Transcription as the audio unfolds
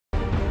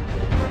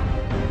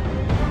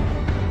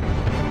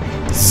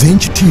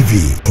Zenj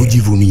TV,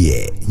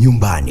 tujivunie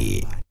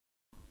nyumbani.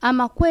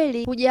 Ama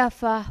kweli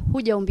hujafa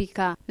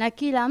hujaumbika, na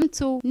kila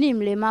mtu ni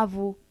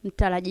mlemavu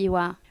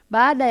mtarajiwa.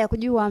 Baada ya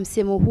kujua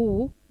msemo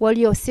huu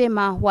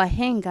waliosema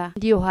wahenga,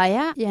 ndio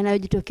haya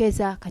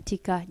yanayojitokeza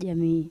katika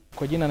jamii.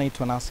 Kwa jina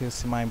naitwa Nasir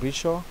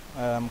Maimbrisho,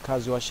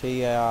 mkazi wa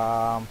shehia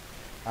ya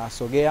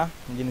Sogea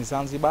mjini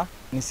Zanzibar.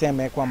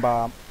 Niseme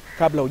kwamba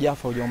kabla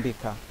hujafa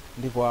hujaumbika,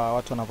 ndivyo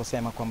watu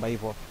wanavyosema kwamba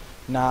hivyo.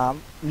 Na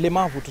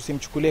mlemavu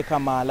tusimchukulie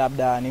kama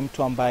labda ni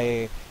mtu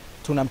ambaye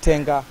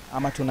tunamtenga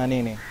ama tuna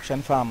nini.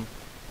 Ushanifahamu?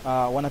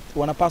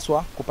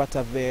 Wanapaswa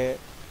kupata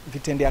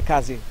vitendea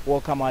kazi wao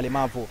kama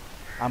walemavu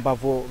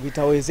ambavyo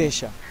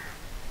vitawezesha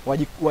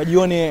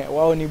wajione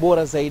wao ni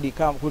bora zaidi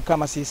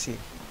kama sisi.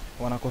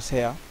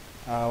 Wanakosea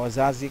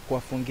wazazi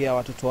kuwafungia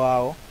watoto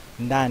wao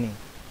ndani,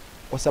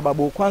 kwa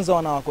sababu kwanza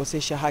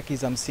wanawakosesha haki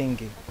za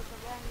msingi.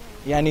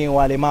 Yani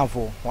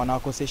walemavu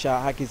wanawakosesha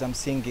haki za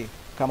msingi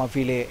kama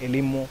vile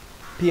elimu.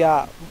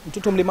 Pia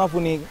mtoto mlemavu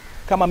ni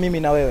kama mimi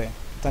na wewe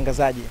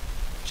mtangazaji.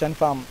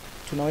 Ushanifahamu?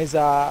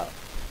 Tunaweza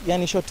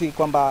yani shoti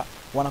kwamba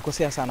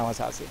wanakosea sana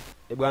wazazi.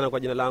 Bwana, kwa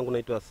jina langu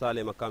naitwa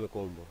Sale Makame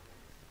Kombo.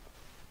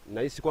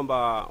 Nahisi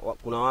kwamba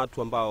kuna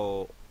watu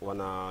ambao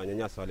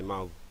wananyanyasa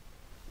walemavu,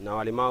 na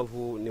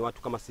walemavu ni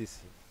watu kama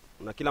sisi,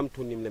 na kila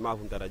mtu ni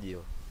mlemavu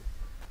mtarajiwa.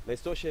 Na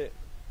isitoshe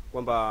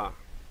kwamba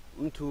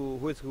mtu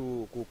huwezi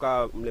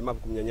kukaa mlemavu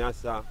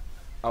kumnyanyasa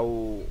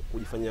au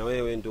kujifanya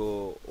wewe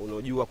ndio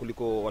unajua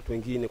kuliko watu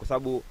wengine, kwa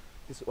sababu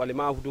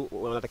walemavu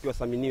tu wanatakiwa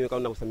saminiwe kama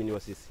tunavyosaminiwa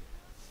sisi.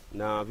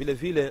 Na vile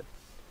vile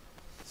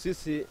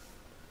sisi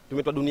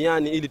tumetwa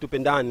duniani ili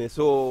tupendane,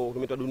 so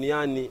tumetwa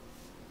duniani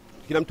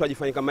kila mtu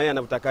ajifanye kama yeye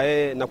anavyotaka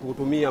yeye na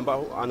kutumia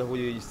ambao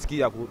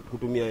anavyojisikia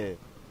kutumia yeye.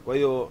 Kwa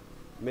hiyo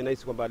mimi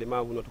nahisi kwamba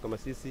walemavu ni watu kama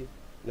sisi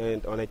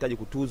na wanahitaji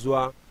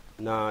kutuzwa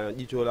na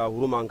jicho la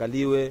huruma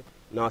angaliwe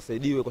na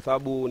wasaidiwe, kwa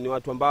sababu ni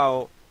watu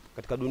ambao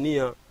katika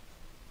dunia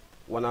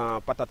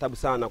wanapata tabu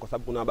sana, kwa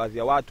sababu kuna baadhi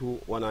ya watu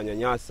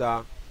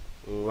wananyanyasa,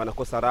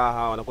 wanakosa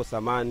raha, wanakosa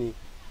amani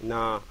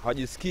na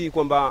hawajisikii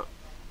kwamba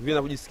vile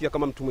wanavyojisikia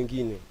kama mtu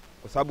mwingine.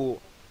 Kwa sababu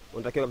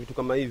wanatakiwa vitu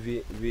kama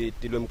hivi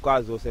vitiliwe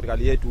mkazo,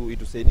 serikali yetu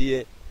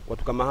itusaidie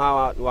watu kama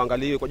hawa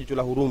waangaliwe kwa jicho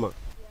la huruma.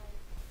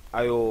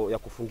 Hayo ya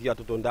kufungia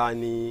watoto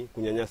ndani,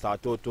 kunyanyasa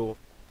watoto,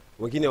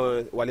 wengine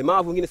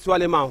walemavu, wengine si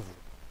walemavu.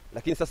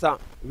 Lakini sasa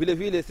vile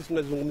vile sisi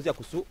tunazungumzia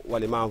kuhusu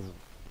walemavu,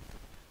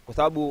 kwa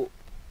sababu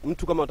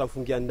mtu kama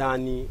utamfungia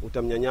ndani,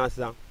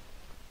 utamnyanyasa,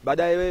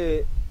 baadaye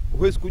wewe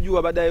huwezi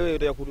kujua baadaye wewe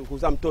utakuja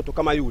kuzaa mtoto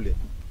kama yule.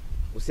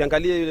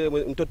 Usiangalie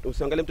yule mtoto,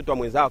 usiangalie mtoto wa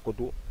mwenzako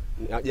tu,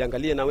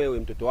 jiangalie na wewe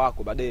mtoto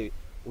wako baadaye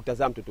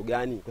utazaa mtoto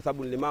gani, kwa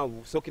sababu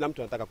mlemavu sio kila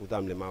mtu anataka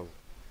kuzaa mlemavu.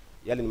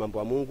 Yale ni mambo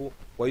ya Mungu.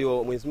 Kwa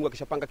hiyo Mwenyezi Mungu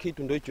akishapanga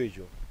kitu ndio hicho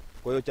hicho.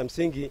 Kwa hiyo cha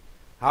msingi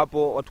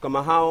hapo watu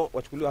kama hao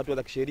wachukuliwe hatua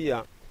za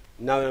kisheria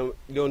na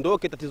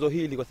liondoke tatizo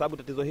hili, kwa sababu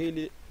tatizo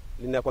hili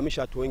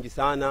linakwamisha watu wengi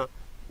sana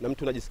na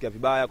mtu anajisikia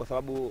vibaya, kwa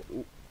sababu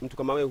mtu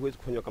kama wewe huwezi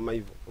kufanywa kama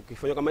hivyo.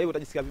 Ukifanywa kama hivyo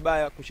utajisikia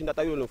vibaya kushinda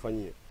hata yule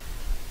unayofanyia.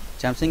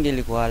 Cha msingi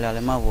ilikuwa wale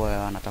walemavu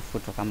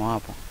wanatafutwa kama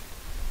wapo,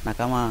 na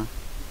kama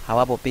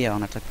hawapo pia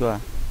wanatakiwa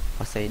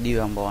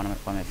wasaidiwe ambao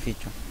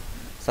wamefichwa.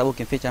 Sababu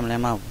ukimficha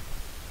mlemavu,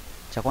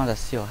 cha kwanza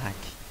sio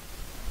haki.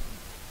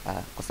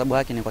 Kwa sababu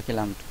haki ni kwa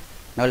kila mtu,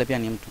 na wale pia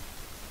ni mtu,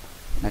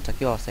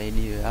 natakiwa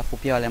wasaidiwe. Alafu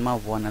pia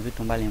walemavu wana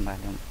vitu mbalimbali,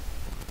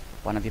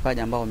 wana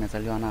vipaji ambao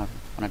wamezaliwa navyo,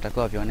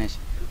 wanatakiwa vionyeshe.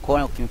 Kwa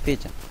hiyo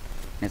ukimficha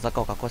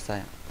unaweza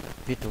ukakosa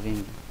vitu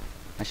vingi.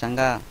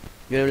 Nashangaa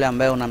yule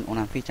ambaye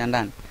unamficha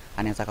ndani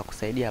anaweza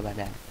kukusaidia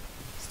baadaye.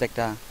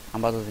 Sekta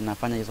ambazo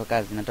zinafanya hizo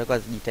kazi zinatakiwa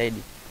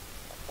zijitahidi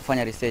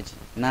kufanya research,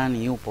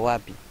 nani yupo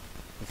wapi,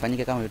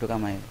 ifanyike kama vitu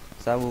kama hivyo.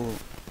 Sababu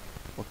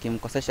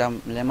ukimkosesha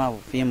mlemavu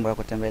fimbo ya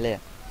kutembelea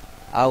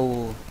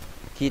au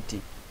kiti,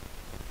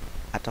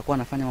 atakuwa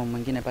anafanya mambo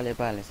mengine pale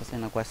pale, sasa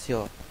inakuwa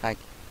sio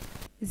haki.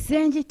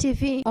 Zenj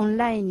TV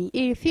online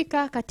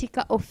ilifika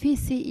katika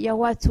ofisi ya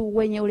watu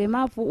wenye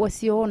ulemavu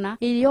wasioona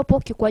iliyopo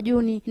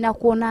Kikwajuni na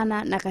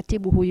kuonana na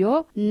katibu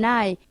huyo,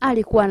 naye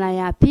alikuwa na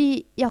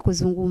yapi ya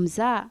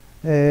kuzungumza.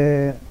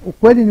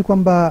 Ukweli ni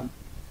kwamba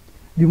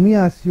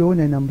jumuiya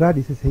asiyoona ina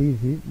mradi sasa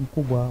hivi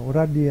mkubwa,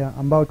 mradi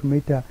ambao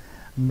tumeita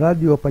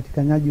mradi wa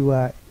upatikanaji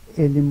wa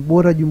elimu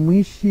bora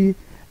jumuishi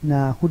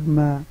na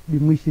huduma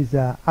jumuishi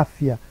za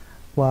afya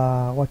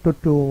kwa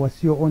watoto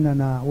wasioona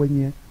na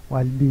wenye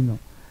albino.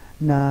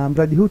 Na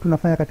mradi huu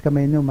tunafanya katika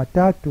maeneo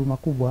matatu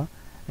makubwa,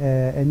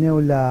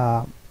 eneo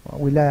la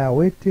wilaya ya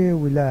Wete,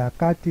 wilaya ya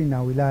Kati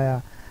na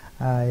wilaya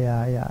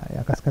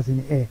ya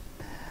Kaskazini A.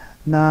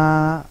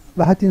 Na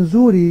bahati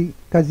nzuri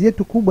kazi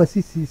yetu kubwa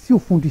sisi si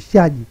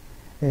ufundishaji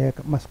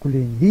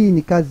maskulini. Hii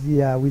ni kazi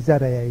ya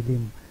Wizara ya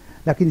Elimu.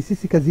 Lakini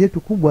sisi kazi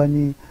yetu kubwa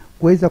ni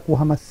kuweza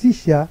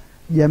kuhamasisha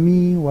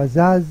jamii,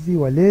 wazazi,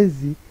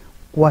 walezi,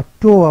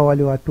 kuwatoa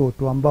wale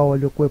watoto ambao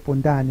waliokuwepo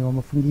ndani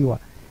wamefungiwa,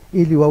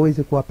 ili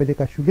waweze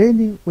kuwapeleka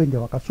shuleni wende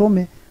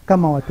wakasome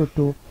kama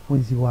watoto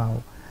wenzi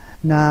wao.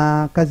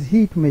 Na kazi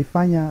hii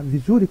tumeifanya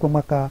vizuri kwa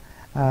mwaka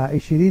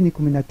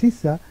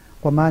 2019,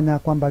 kwa maana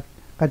kwamba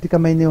katika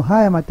maeneo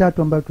haya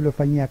matatu ambayo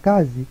tuliofanyia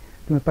kazi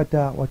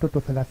tumepata watoto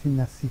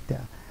 36.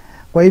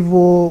 Kwa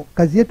hivyo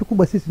kazi yetu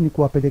kubwa sisi ni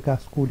kuwapeleka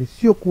skuli,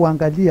 sio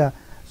kuangalia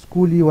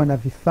skuli wana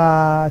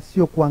vifaa,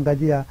 sio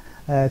kuangalia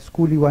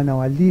skuli wana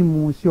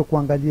walimu, sio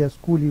kuangalia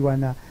skuli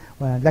wana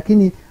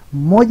lakini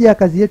moja ya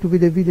kazi yetu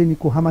vile vile ni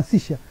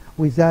kuhamasisha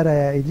Wizara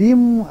ya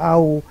Elimu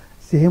au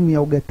sehemu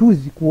ya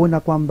ugatuzi kuona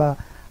kwamba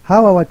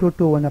hawa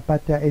watoto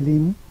wanapata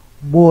elimu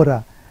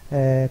bora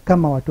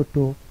kama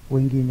watoto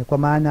wengine, kwa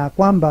maana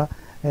kwamba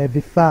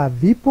vifaa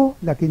vipo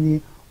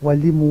lakini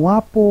walimu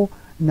wapo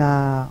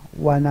na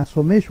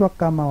wanasomeshwa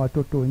kama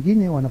watoto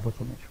wengine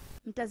wanavyosomeshwa.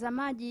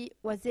 Mtazamaji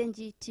wa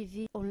Zenji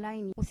TV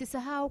Online,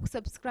 usisahau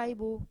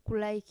kusubscribe,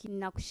 kulike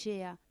na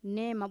kushare.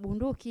 Neema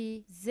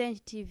Bunduki, Zenji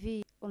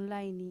TV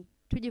Online,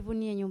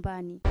 tujivunie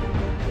nyumbani.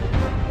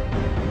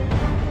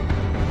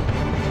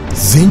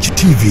 Zenji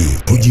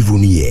TV,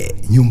 tujivunie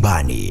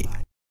nyumbani.